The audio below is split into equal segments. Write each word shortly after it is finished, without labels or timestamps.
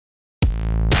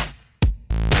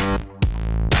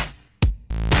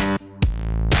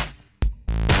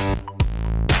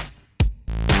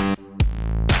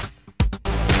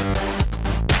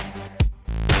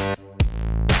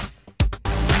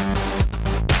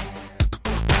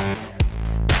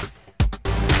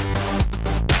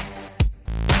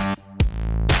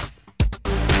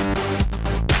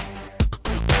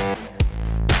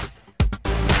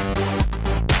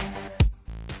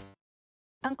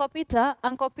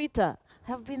Uncle Peter,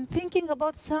 have been thinking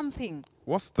about something.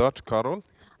 What's that, Carol?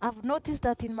 I've noticed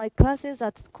that in my classes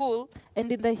at school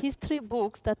and in the history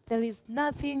books that there is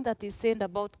nothing that is said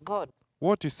about God.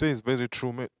 What you say is very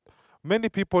true. Many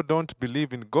people don't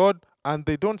believe in God and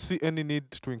they don't see any need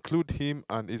to include him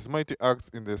and his mighty acts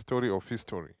in the story of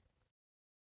history.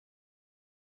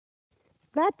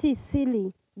 That is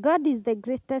silly. God is the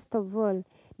greatest of all.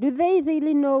 Do they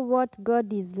really know what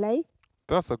God is like?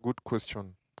 That's a good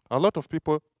question. A lot of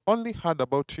people only heard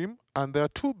about him and they are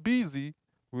too busy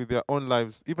with their own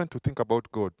lives even to think about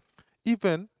God.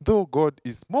 Even though God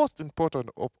is most important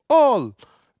of all,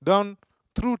 down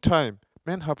through time,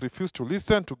 men have refused to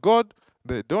listen to God.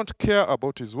 They don't care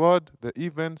about his word. They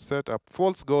even set up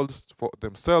false gods for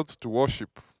themselves to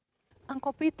worship.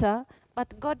 Uncle Peter,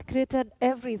 but God created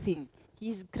everything. He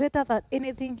is greater than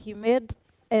anything he made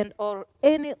and or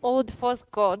any old false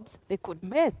gods they could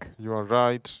make. You are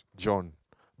right, John.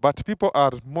 But people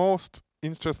are most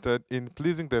interested in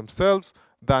pleasing themselves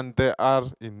than they are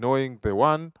in knowing the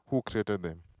one who created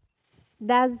them.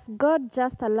 Does God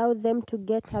just allow them to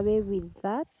get away with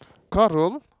that?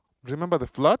 Carol, remember the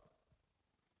flood?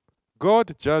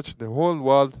 God judged the whole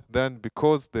world then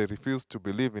because they refused to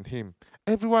believe in him.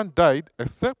 Everyone died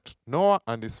except Noah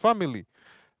and his family.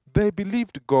 They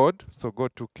believed God, so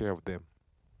God took care of them.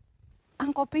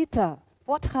 Uncle Peter,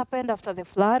 what happened after the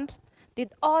flood?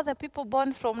 Did all the people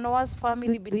born from Noah's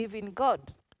family believe in God?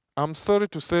 I'm sorry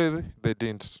to say they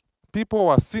didn't. People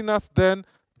were sinners then,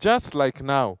 just like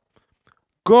now.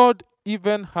 God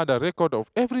even had a record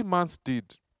of every man's deed.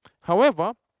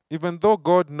 However, even though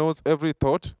God knows every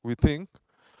thought we think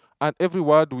and every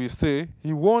word we say,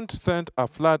 he won't send a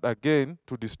flood again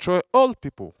to destroy all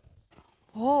people.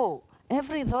 Oh,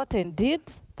 every thought and deed?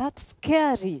 That's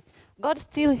scary. God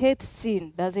still hates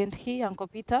sin, doesn't he, Uncle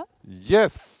Peter?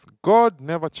 Yes, God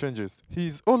never changes. He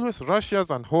is always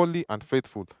righteous and holy and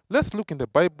faithful. Let's look in the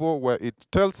Bible where it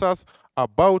tells us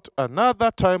about another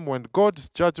time when God's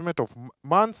judgment of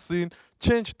man's sin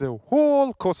changed the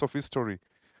whole course of history.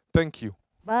 Thank you.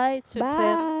 Bye, children.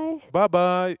 Bye.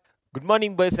 Bye-bye. Good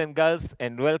morning, boys and girls,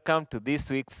 and welcome to this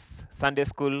week's Sunday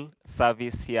School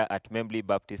service here at Membley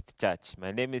Baptist Church.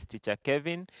 My name is Teacher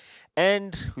Kevin,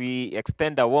 and we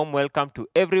extend a warm welcome to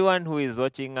everyone who is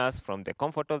watching us from the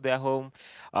comfort of their home,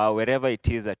 wherever it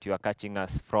is that you are catching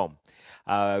us from.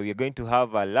 We are going to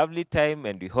have a lovely time,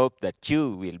 and we hope that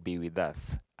you will be with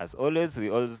us. As always,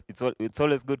 it's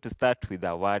always good to start with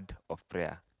a word of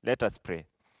prayer. Let us pray.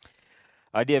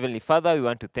 Our dear Heavenly Father, we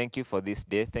want to thank you for this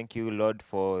day. Thank you, Lord,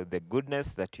 for the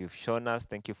goodness that you've shown us.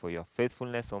 Thank you for your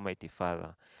faithfulness, Almighty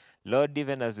Father. Lord,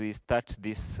 even as we start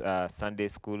this Sunday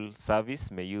school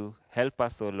service, may you help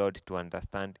us, O Lord, to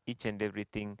understand each and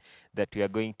everything that we are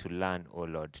going to learn, O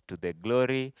Lord, to the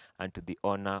glory and to the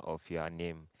honor of your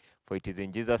name. For it is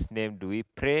in Jesus' name do we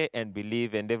pray and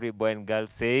believe, and every boy and girl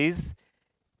says,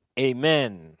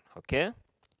 Amen. Okay?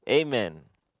 Amen.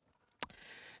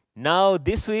 Now,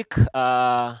 this week,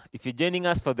 if you're joining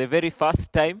us for the very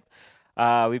first time,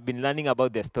 we've been learning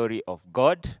about the story of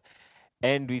God,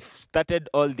 and we've started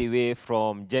all the way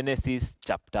from Genesis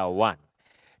chapter 1.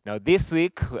 Now, this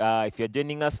week, if you're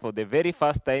joining us for the very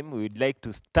first time, we would like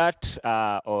to start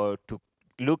or to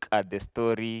look at the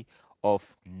story of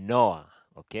Noah,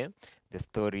 okay? The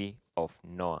story of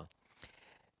Noah.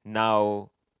 Now,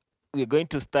 we're going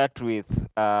to start with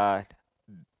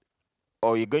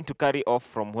or you're going to carry off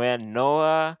from where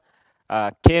Noah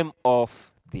came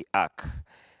off the ark.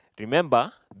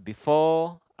 Remember,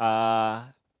 before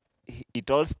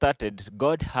it all started,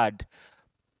 God had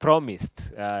promised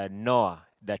Noah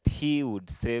that he would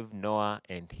save Noah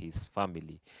and his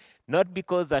family. Not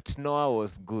because that Noah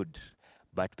was good,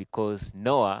 but because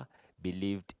Noah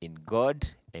believed in God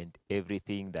and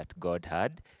everything that God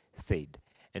had said.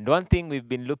 And one thing we've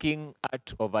been looking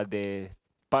at over the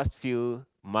past few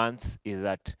months is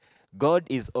that God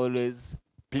is always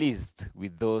pleased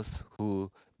with those who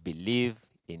believe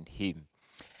in him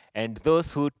and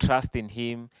those who trust in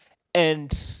him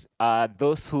and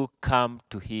those who come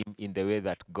to him in the way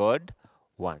that God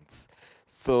wants.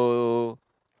 So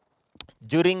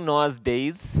during Noah's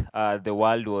days, the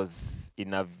world was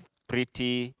in a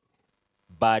pretty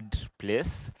bad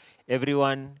place.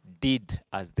 Everyone did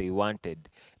as they wanted.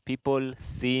 People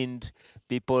sinned.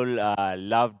 People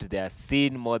loved their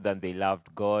sin more than they loved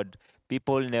God.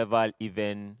 People never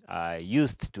even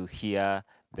used to hear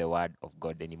the word of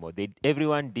God anymore.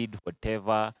 Everyone did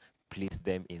whatever pleased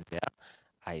them in their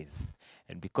eyes.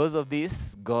 And because of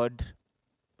this, God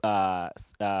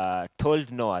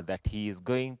told Noah that he is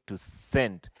going to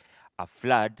send a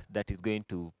flood that is going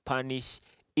to punish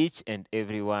each and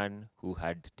everyone who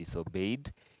had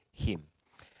disobeyed him.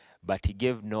 But he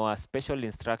gave Noah special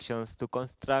instructions to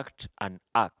construct an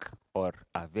ark, or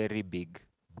a very big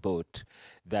boat,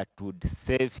 that would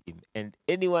save him and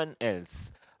anyone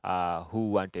else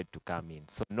who wanted to come in.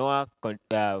 So Noah,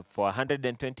 for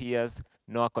 120 years,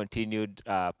 Noah continued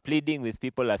pleading with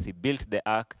people as he built the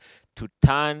ark to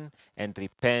turn and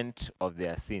repent of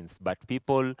their sins. But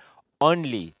people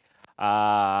only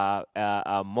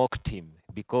mocked him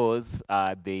because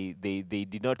they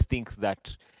did not think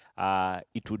that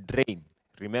it would rain.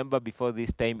 Remember, before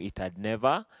this time, it had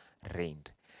never rained.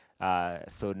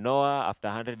 So Noah, after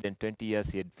 120 years,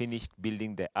 he had finished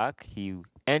building the ark. He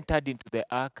entered into the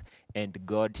ark, and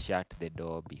God shut the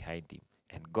door behind him.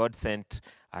 And God sent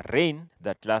a rain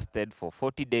that lasted for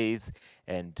 40 days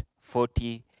and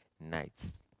 40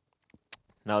 nights.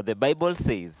 Now, the Bible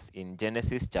says in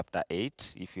Genesis chapter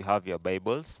 8, if you have your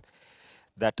Bibles,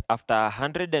 that after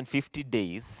 150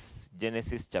 days,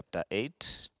 Genesis chapter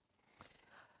 8,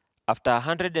 after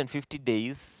 150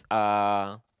 days,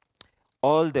 all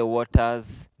the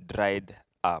waters dried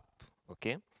up.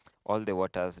 Okay? All the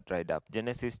waters dried up.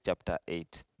 Genesis chapter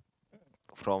 8,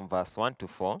 from verse 1 to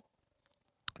 4.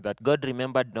 That God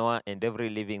remembered Noah and every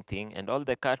living thing and all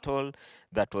the cattle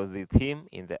that was with him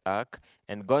in the ark.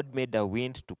 And God made a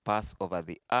wind to pass over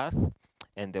the earth,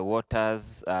 and the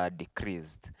waters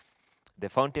decreased. The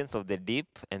fountains of the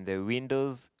deep and the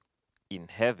windows in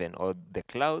heaven, or the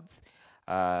clouds,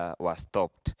 were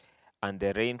stopped, and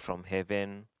the rain from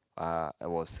heaven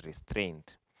was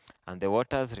restrained. And the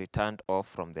waters returned off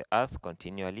from the earth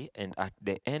continually, and at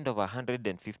the end of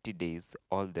 150 days,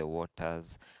 all the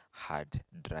waters had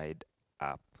dried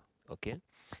up. Okay?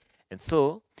 And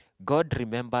so, God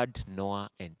remembered Noah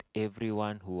and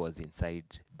everyone who was inside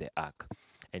the ark.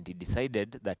 And he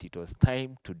decided that it was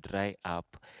time to dry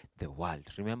up the world.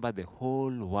 Remember, the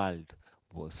whole world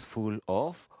was full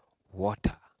of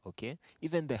water. Okay?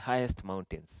 Even the highest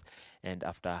mountains. And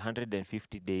after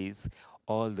 150 days,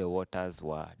 all the waters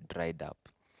were dried up.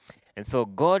 And so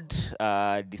God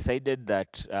decided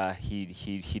that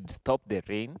he'd stop the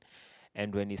rain.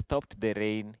 And when he stopped the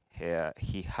rain,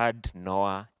 he had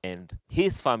Noah and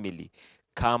his family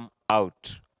come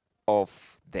out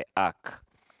of the ark.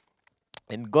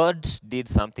 And God did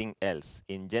something else.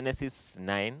 In Genesis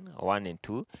 9, 1 and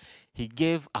 2, he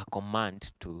gave a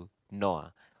command to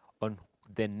Noah on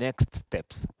the next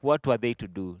steps. What were they to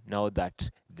do now that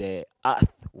the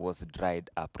earth was dried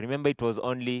up? Remember, it was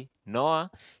only Noah,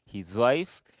 his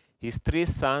wife, his 3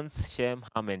 sons, Shem,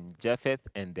 Ham, and Japheth,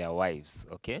 and their wives.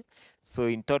 Okay? So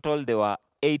in total, there were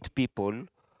 8 people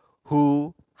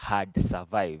who had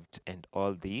survived, and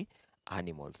all the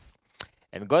animals.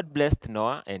 And God blessed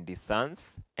Noah and his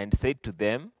sons and said to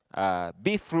them,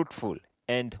 be fruitful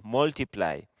and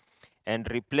multiply and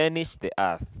replenish the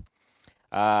earth.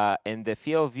 And the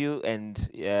fear of you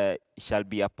shall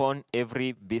be upon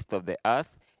every beast of the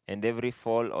earth and every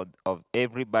fowl of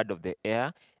every bird of the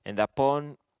air, and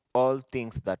upon all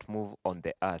things that move on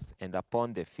the earth, and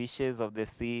upon the fishes of the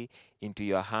sea. Into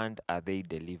your hand are they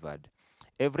delivered.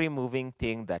 Every moving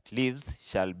thing that lives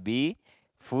shall be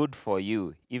food for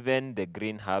you, even the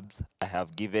green herbs I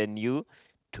have given you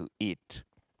to eat.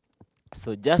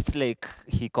 So just like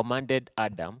he commanded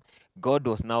Adam, God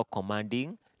was now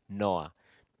commanding Noah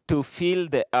to fill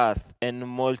the earth and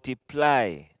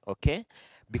multiply, okay?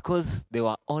 Because there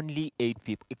were only 8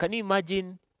 people. Can you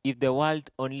imagine if the world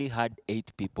only had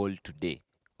 8 people today,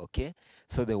 okay?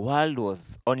 So the world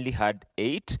only had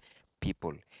 8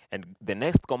 people. And the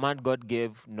next command God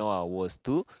gave Noah was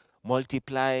to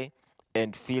multiply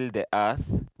and fill the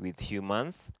earth with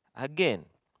humans again.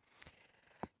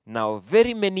 Now,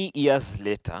 very many years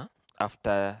later,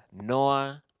 after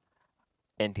Noah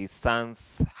and his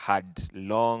sons had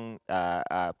long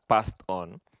passed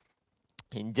on,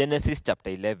 in Genesis chapter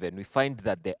 11, we find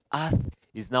that the earth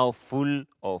is now full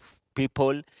of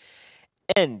people,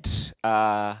 and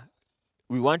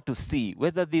we want to see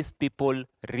whether these people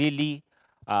really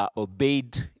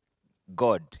obeyed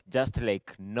God, just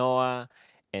like Noah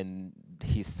and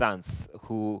his sons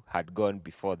who had gone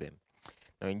before them.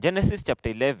 Now, in Genesis chapter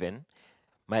 11,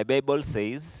 my Bible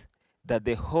says that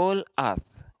the whole earth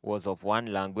was of one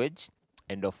language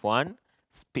and of one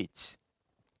speech.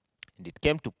 And it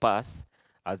came to pass,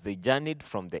 as they journeyed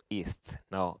from the east,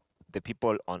 now the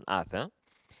people on earth,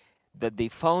 that they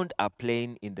found a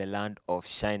plain in the land of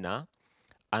Shinar,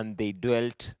 and they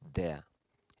dwelt there.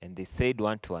 And they said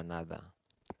one to another,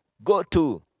 go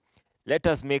to, let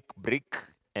us make brick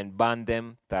and burn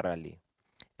them thoroughly.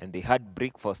 And they had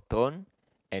brick for stone,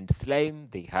 and slime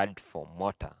they had for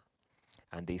mortar.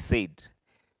 And they said,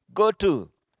 go to,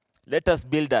 let us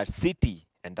build a city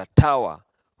and a tower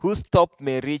whose top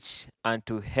may reach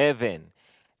unto heaven,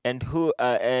 and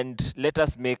let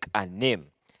us make a name,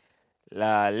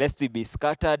 lest we be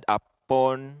scattered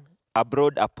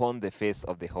abroad upon the face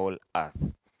of the whole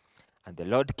earth. And the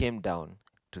Lord came down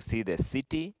to see the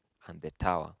city and the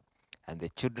tower, and the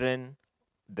children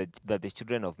that the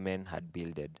children of men had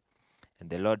builded. And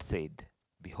the Lord said,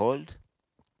 Behold,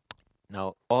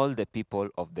 now all the people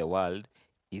of the world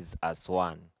is as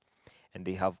one, and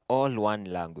they have all one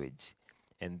language,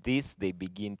 and this they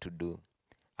begin to do.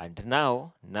 And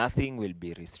now nothing will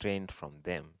be restrained from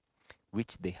them,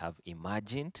 which they have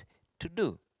imagined to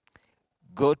do.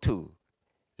 Go to,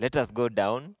 let us go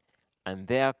down, and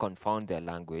there confound their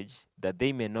language, that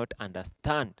they may not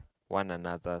understand one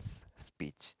another's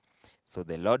speech. So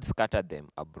the Lord scattered them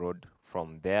abroad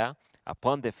from there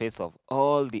upon the face of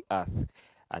all the earth,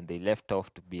 and they left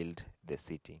off to build the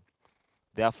city.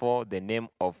 Therefore, the name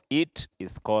of it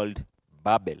is called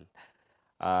Babel,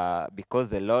 because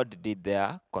the Lord did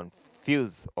there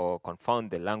confuse or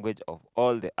confound the language of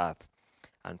all the earth.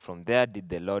 And from there did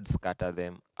the Lord scatter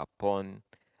them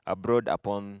abroad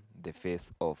upon the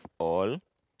face of all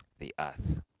the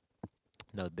earth.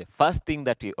 Now, the first thing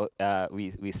that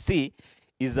we see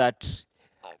is that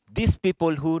these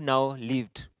people who now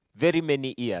lived very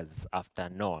many years after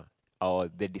Noah, or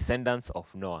the descendants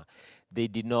of Noah, they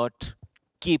did not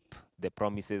keep the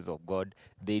promises of God.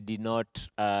 They did not.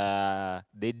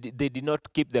 They did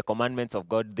not keep the commandments of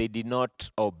God. They did not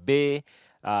obey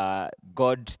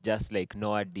God just like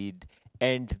Noah did,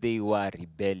 and they were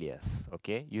rebellious.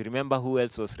 Okay, you remember who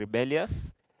else was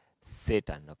rebellious?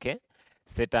 Satan. Okay,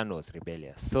 Satan was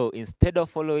rebellious. So instead of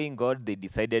following God, they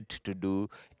decided to do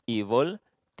evil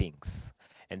things.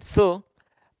 And so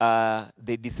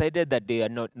they decided that they are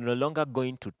no longer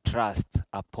going to trust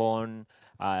upon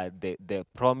the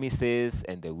promises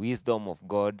and the wisdom of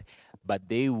God, but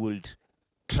they would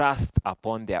trust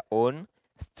upon their own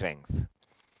strength.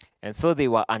 And so they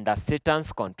were under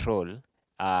Satan's control,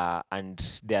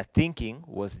 and their thinking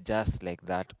was just like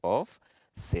that of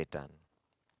Satan.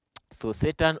 So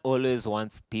Satan always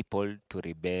wants people to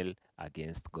rebel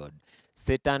against God.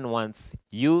 Satan wants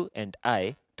you and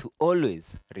I to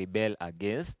always rebel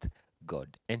against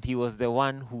God. And he was the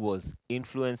one who was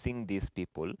influencing these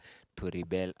people to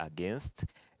rebel against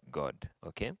God.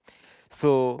 Okay?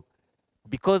 So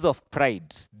because of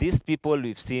pride, these people,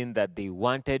 we've seen that they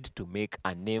wanted to make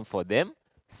a name for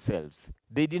themselves.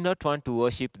 They did not want to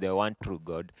worship the one true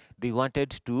God. They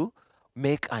wanted to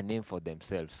make a name for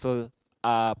themselves. So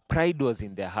pride was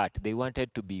in their heart. They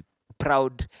wanted to be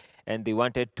proud, and they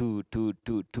wanted to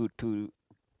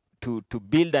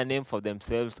build a name for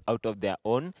themselves out of their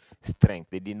own strength.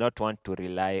 They did not want to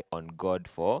rely on God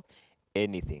for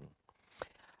anything.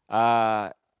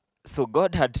 So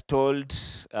God had told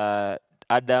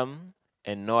Adam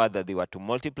and Noah that they were to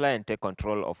multiply and take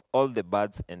control of all the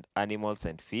birds and animals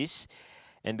and fish.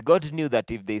 And God knew that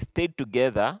if they stayed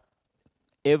together,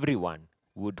 everyone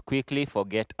would quickly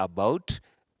forget about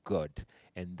God.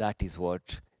 And that is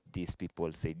what these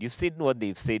people said. You've seen what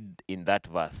they've said in that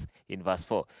verse, in verse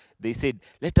 4. They said,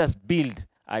 let us build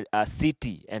a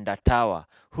city and a tower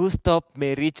whose top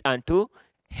may reach unto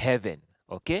heaven.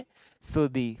 Okay? So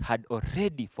they had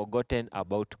already forgotten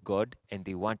about God, and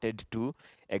they wanted to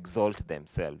exalt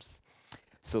themselves.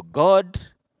 So God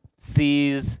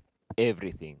sees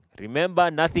everything.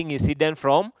 Remember, nothing is hidden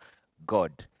from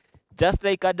God. Just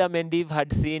like Adam and Eve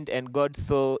had sinned and God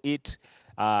saw it,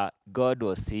 God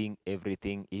was seeing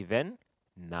everything even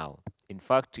now. In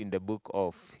fact, in the book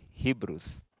of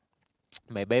Hebrews,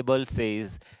 my Bible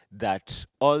says that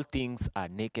all things are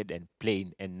naked and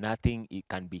plain, and nothing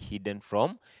can be hidden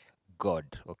from God.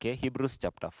 Okay, Hebrews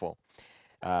chapter 4.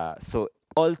 So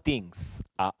all things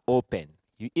are open.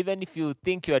 Even if you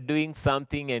think you are doing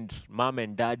something and mom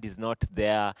and dad is not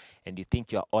there and you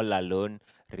think you are all alone,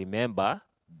 remember,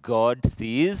 God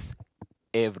sees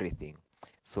everything.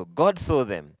 So God saw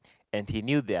them, and he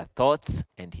knew their thoughts,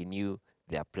 and he knew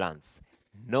their plans.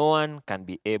 No one can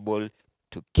be able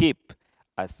to keep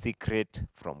a secret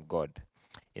from God.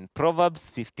 In Proverbs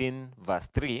 15 verse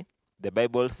 3, the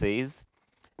Bible says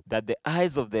that the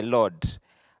eyes of the Lord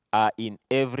are in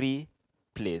every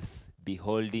place,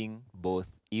 beholding both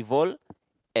evil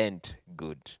and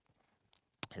good.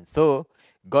 And so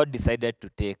God decided to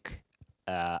take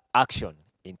action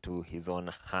into his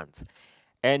own hands.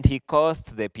 And he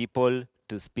caused the people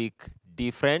to speak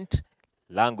different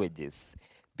languages.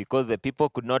 Because the people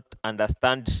could not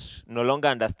no longer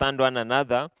understand one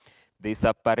another, they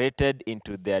separated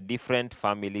into their different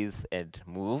families and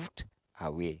moved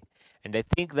away. And I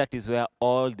think that is where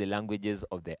all the languages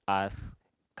of the earth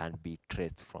can be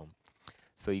traced from.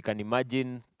 So you can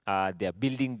imagine they're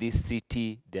building this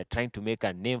city, they're trying to make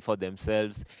a name for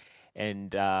themselves,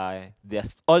 and they're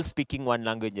all speaking one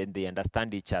language and they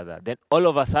understand each other. Then all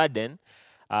of a sudden,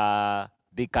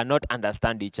 they cannot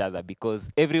understand each other because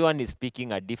everyone is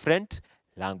speaking a different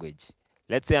language.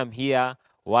 Let's say I'm here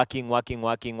working,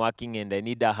 and I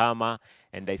need a hammer,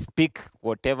 and I speak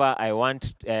whatever I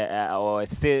want, or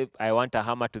say I want a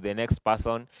hammer to the next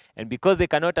person, and because they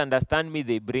cannot understand me,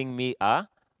 they bring me a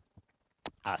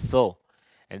saw.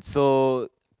 And so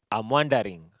I'm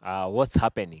wondering what's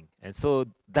happening. And so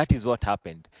that is what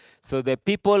happened. So the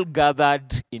people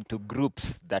gathered into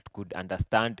groups that could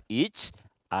understand each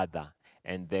other.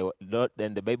 And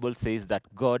the Bible says that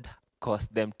God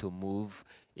caused them to move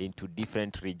into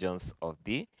different regions of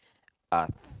the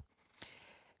earth.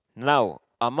 Now,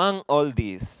 among all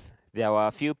these, there were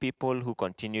a few people who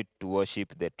continued to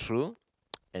worship the true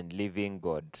and living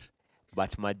God.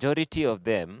 But majority of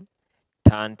them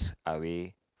turned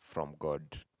away from God.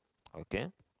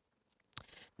 Okay?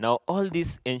 Now, all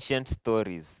these ancient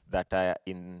stories that are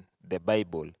in the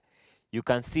Bible, you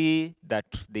can see that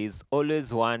there is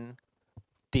always one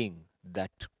thing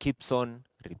that keeps on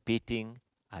repeating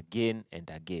again and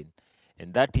again.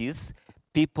 And that is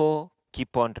people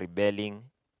keep on rebelling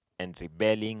and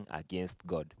rebelling against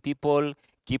God. People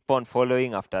keep on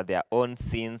following after their own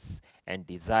sins and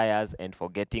desires and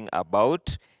forgetting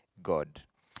about God.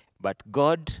 But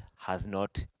God has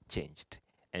not changed,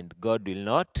 and God will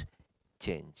not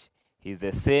change. He's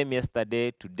the same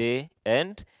yesterday, today,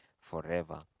 and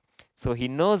forever. So he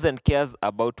knows and cares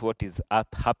about what is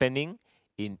happening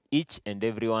in each and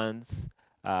everyone's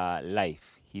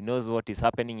life. He knows what is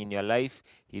happening in your life.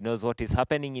 He knows what is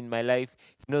happening in my life.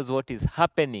 He knows what is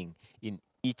happening in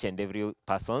each and every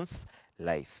person's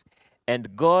life.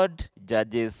 And God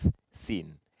judges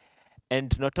sin.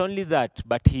 And not only that,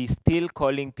 but he's still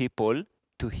calling people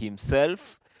to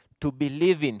himself to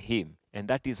believe in him. And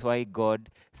that is why God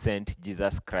sent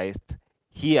Jesus Christ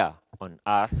here on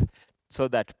earth, so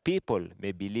that people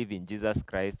may believe in Jesus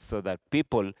Christ, so that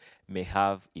people may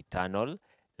have eternal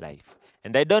life.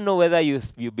 And I don't know whether you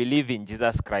believe in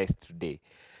Jesus Christ today.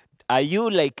 Are you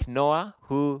like Noah,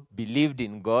 who believed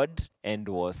in God and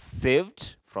was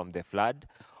saved from the flood?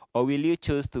 Or will you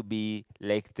choose to be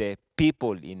like the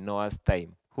people in Noah's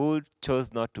time, who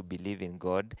chose not to believe in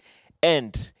God,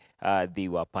 and they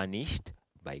were punished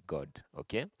by God?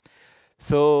 Okay?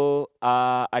 So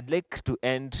I'd like to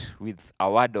end with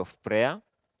a word of prayer.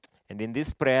 And in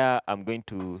this prayer, I'm going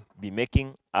to be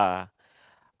making a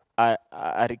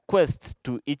request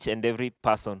to each and every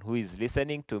person who is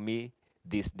listening to me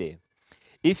this day.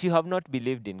 If you have not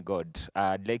believed in God,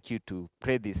 I'd like you to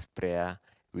pray this prayer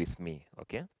with me,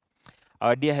 okay?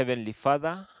 Our dear Heavenly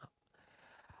Father,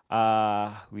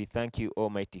 we thank you,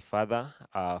 Almighty Father,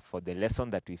 for the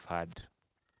lesson that we've had.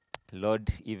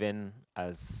 Lord, even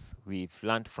as we've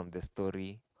learned from the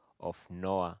story of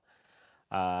Noah,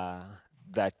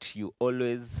 that you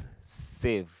always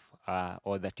save,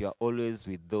 or that you are always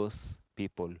with those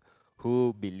people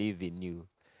who believe in you.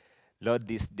 Lord,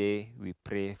 this day we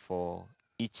pray for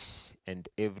each and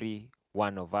every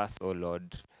one of us, oh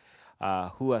Lord,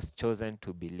 who has chosen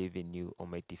to believe in you,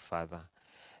 Almighty Father.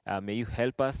 May you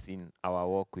help us in our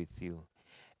walk with you.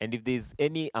 And if there is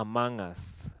any among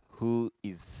us who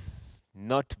is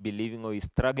not believing or is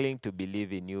struggling to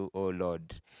believe in you, oh Lord,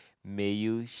 may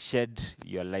you shed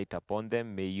your light upon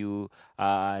them. May you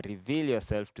reveal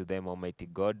yourself to them, Almighty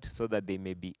God, so that they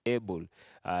may be able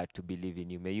to believe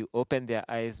in you. May you open their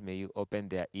eyes, may you open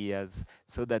their ears,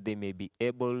 so that they may be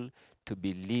able to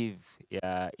believe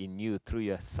in you through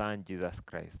your Son, Jesus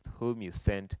Christ, whom you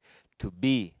sent to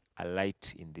be a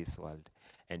light in this world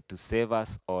and to save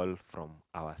us all from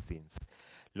our sins.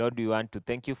 Lord, we want to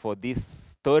thank you for these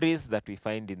stories that we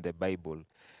find in the Bible,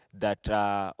 that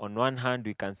on one hand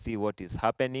we can see what is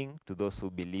happening to those who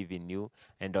believe in you,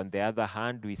 and on the other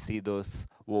hand we see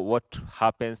what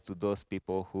happens to those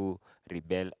people who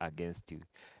rebel against you.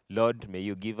 Lord, may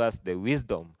you give us the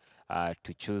wisdom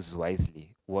to choose wisely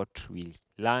what we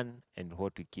learn and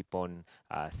what we keep on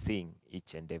seeing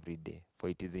each and every day. For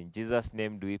it is in Jesus'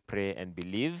 name do we pray and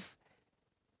believe.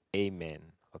 Amen.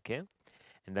 Okay?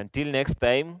 And until next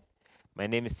time, my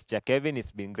name is Teacher Kevin.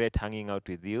 It's been great hanging out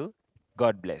with you.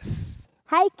 God bless.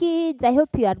 Hi kids, I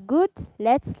hope you are good.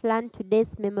 Let's learn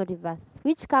today's memory verse,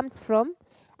 which comes from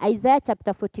Isaiah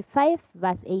chapter 45,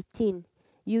 verse 18.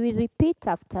 You will repeat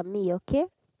after me, okay?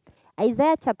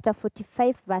 Isaiah chapter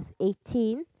 45, verse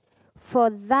 18.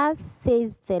 For thus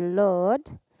says the Lord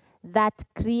that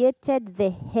created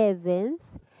the heavens,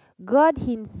 God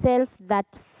himself that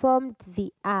formed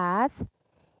the earth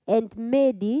and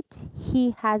made it.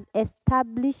 He has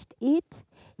established it.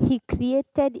 He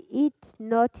created it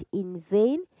not in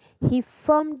vain. He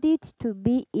formed it to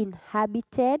be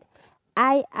inhabited.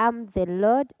 I am the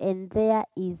Lord, and there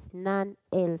is none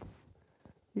else.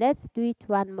 Let's do it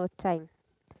one more time.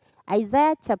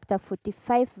 Isaiah chapter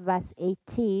 45, verse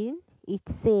 18, it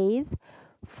says,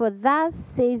 For thus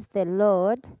says the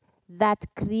Lord that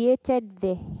created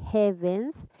the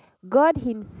heavens, God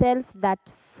himself that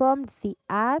formed the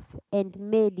earth and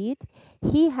made it.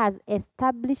 He has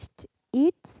established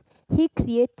it. He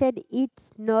created it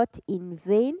not in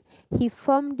vain. He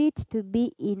formed it to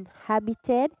be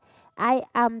inhabited. I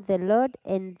am the Lord,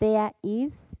 and there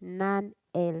is none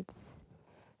else.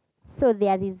 So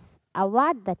there is a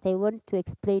word that I want to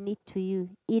explain it to you.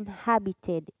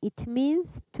 Inhabited. It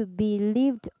means to be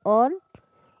lived on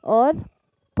or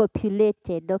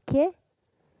populated. Okay?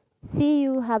 See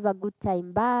you. Have a good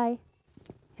time. Bye.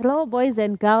 Hello, boys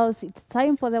and girls. It's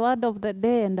time for the word of the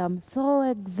day, and I'm so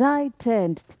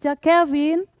excited. Teacher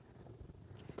Kevin,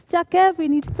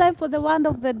 it's time for the word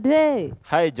of the day.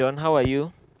 Hi, John. How are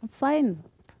you? I'm fine.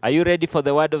 Are you ready for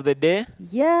the word of the day?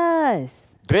 Yes.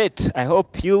 Great. I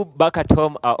hope you back at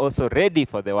home are also ready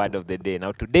for the word of the day.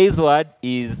 Now, today's word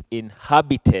is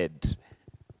inhabited.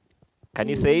 Can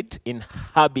you say it?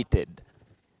 Inhabited.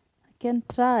 I can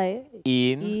try.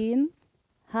 Inhabited.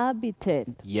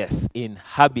 Yes,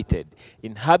 inhabited.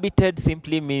 Inhabited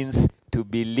simply means to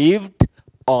be lived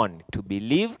on. To be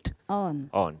lived on.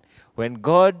 When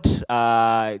God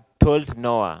told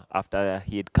Noah after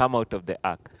he had come out of the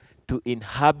ark to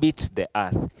inhabit the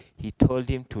earth, he told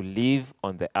him to live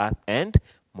on the earth and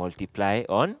multiply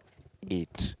on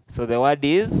it. So the word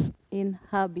is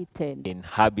inhabited.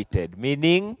 Inhabited,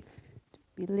 meaning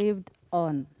be lived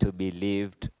on. To be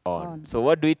lived on. So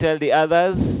what do we tell the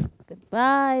others?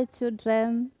 Goodbye,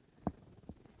 children.